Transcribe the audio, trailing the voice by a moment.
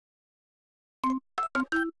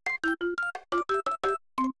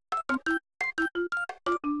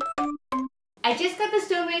I just got the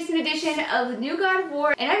Stonemason edition of the new God of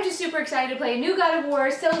War, and I'm just super excited to play a new God of War,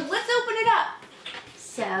 so let's open it up.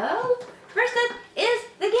 So, first up is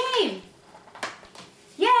the game.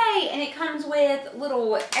 Yay! And it comes with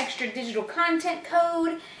little extra digital content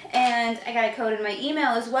code, and I got a code in my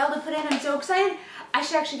email as well to put in. I'm so excited. I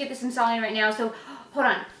should actually get this installing right now, so hold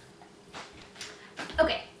on.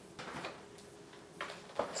 Okay.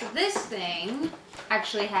 So this thing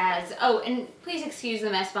actually has, oh, and please excuse the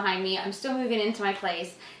mess behind me. I'm still moving into my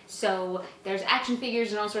place, so there's action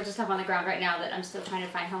figures and all sorts of stuff on the ground right now that I'm still trying to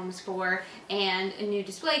find homes for, and a new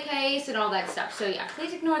display case and all that stuff. So yeah,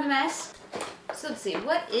 please ignore the mess. So let's see,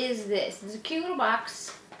 what is this? It's a cute little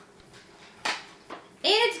box. And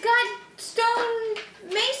it's got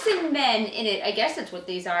stonemason men in it. I guess that's what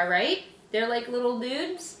these are, right? They're like little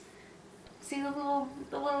dudes. See the little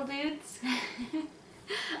dudes?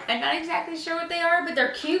 I'm not exactly sure what they are, but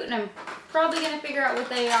they're cute, and I'm probably going to figure out what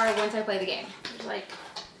they are once I play the game. There's like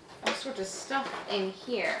all sorts of stuff in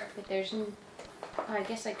here, but there's, oh, I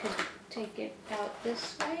guess I could take it out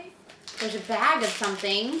this way. There's a bag of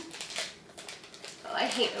something. Oh, I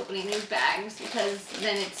hate opening these bags because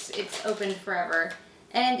then it's open forever.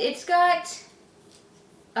 And it's got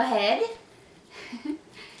a head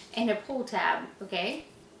and a pull tab, okay?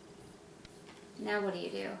 Now what do you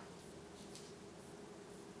do?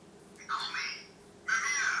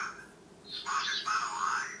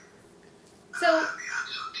 So,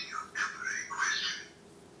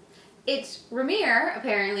 it's Ramir,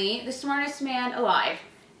 apparently, the smartest man alive.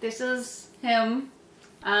 This is him.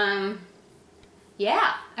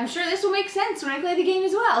 Yeah, I'm sure this will make sense when I play the game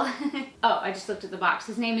as well. Oh, I just looked at the box.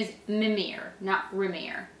 His name is Mimir, not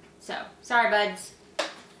Ramir. So, sorry buds.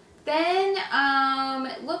 Then,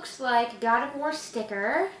 it looks like God of War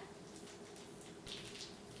sticker.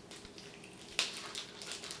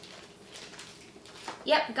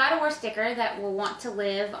 Yep, God of War sticker that will want to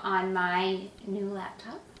live on my new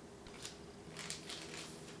laptop.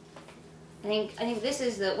 I think this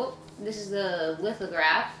is the, whoop, this is the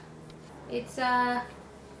lithograph. It's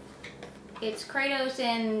Kratos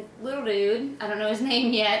and little dude, I don't know his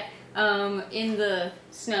name yet, in the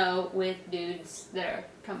snow with dudes that are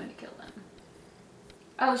coming to kill them.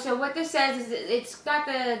 Oh, so what this says is it's got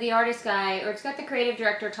the artist guy, or it's got the creative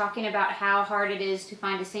director talking about how hard it is to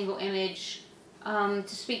find a single image to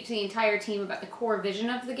speak to the entire team about the core vision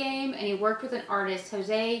of the game, and he worked with an artist,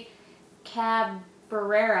 Jose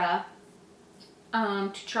Cabrera,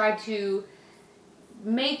 to try to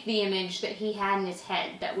make the image that he had in his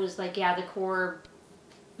head that was like, yeah, the core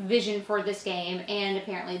vision for this game, and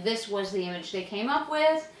apparently this was the image they came up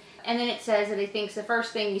with. And then it says that he thinks the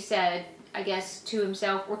first thing he said, I guess, to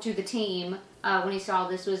himself or to the team when he saw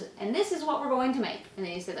this was, and this is what we're going to make. And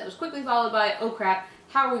then he said that was quickly followed by, oh crap,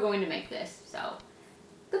 how are we going to make this? So,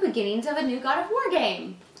 the beginnings of a new God of War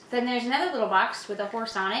game. Then there's another little box with a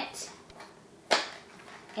horse on it.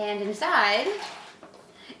 And inside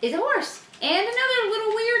is a horse. And another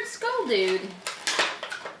little weird skull dude.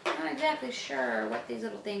 I'm not exactly sure what these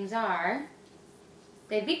little things are.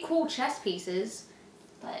 They'd be cool chess pieces,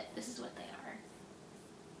 but this is what they are.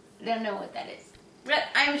 I don't know what that is. But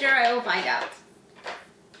I'm sure I will find out.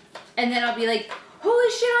 And then I'll be like, holy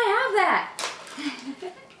shit, I have that!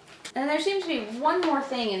 And there seems to be one more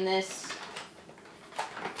thing in this.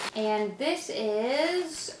 And this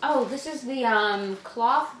is, oh, this is the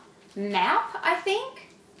cloth map, I think.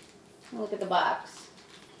 Look at the box.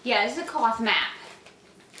 Yeah, this is a cloth map.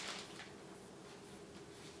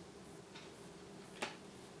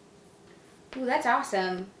 Ooh, that's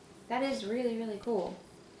awesome. That is really, really cool.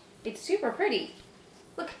 It's super pretty.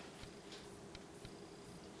 Look.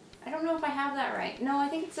 I don't know if I have that right. No, I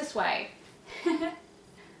think it's this way.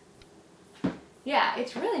 Yeah,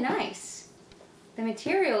 it's really nice. The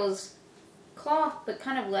material's cloth, but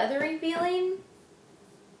kind of leathery feeling,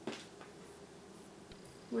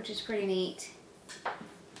 which is pretty neat.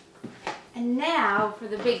 And now for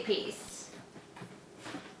the big piece.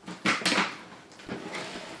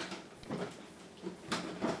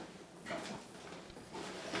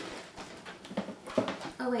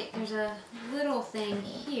 Oh wait, there's a little thing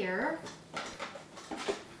here.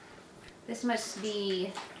 This must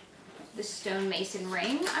be the stonemason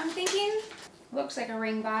ring, I'm thinking. Looks like a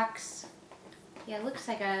ring box. Yeah, it looks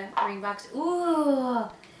like a ring box. Ooh,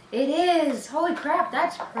 it is. Holy crap,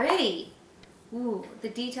 that's pretty. Ooh, the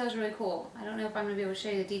detail's really cool. I don't know if I'm gonna be able to show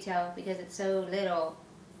you the detail because it's so little.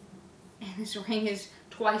 And this ring is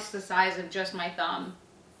twice the size of just my thumb.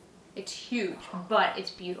 It's huge, but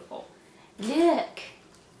it's beautiful. Look.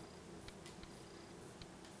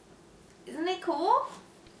 Isn't it cool?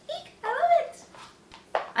 Eek, I love it.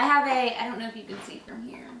 I have a, I don't know if you can see from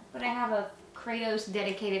here, but I have a Kratos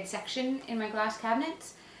dedicated section in my glass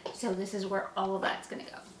cabinets. So this is where all of that's gonna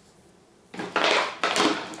go.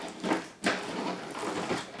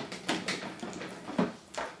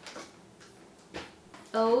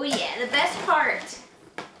 Oh yeah, the best part.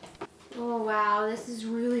 Oh wow, this is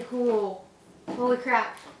really cool. Holy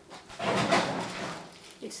crap.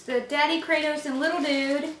 It's the Daddy Kratos and Little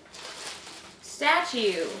Dude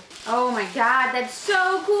statue. Oh my god, that's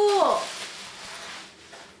so cool.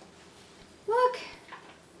 Look.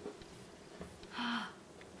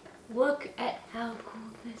 Look at how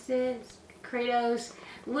cool this is. Kratos,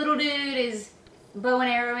 Little Dude is bow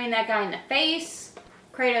and arrowing that guy in the face.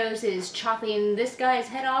 Kratos is chopping this guy's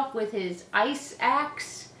head off with his ice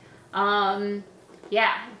axe.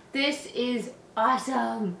 Yeah, this is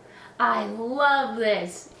awesome. I love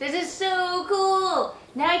this. This is so cool.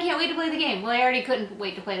 Now I can't wait to play the game. Well, I already couldn't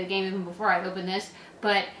wait to play the game even before I opened this.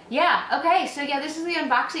 But yeah, okay, so yeah, this is the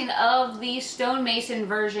unboxing of the stonemason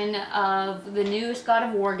version of the newest God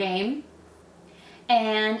of War game.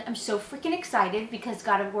 And I'm so freaking excited because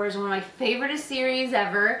God of War is one of my favorite series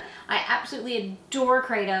ever. I absolutely adore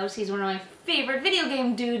Kratos. He's one of my favorite video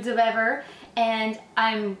game dudes of ever. And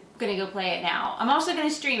I'm gonna go play it now. I'm also gonna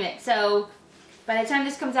stream it, so by the time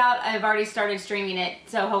this comes out, I've already started streaming it,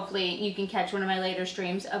 so hopefully you can catch one of my later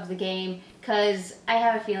streams of the game, because I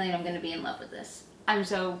have a feeling I'm going to be in love with this. I'm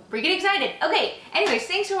so freaking excited. Okay, anyways,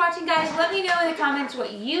 thanks for watching, guys. Let me know in the comments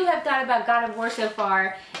what you have thought about God of War so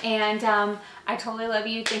far, and I totally love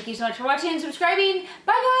you. Thank you so much for watching and subscribing.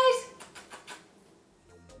 Bye, guys!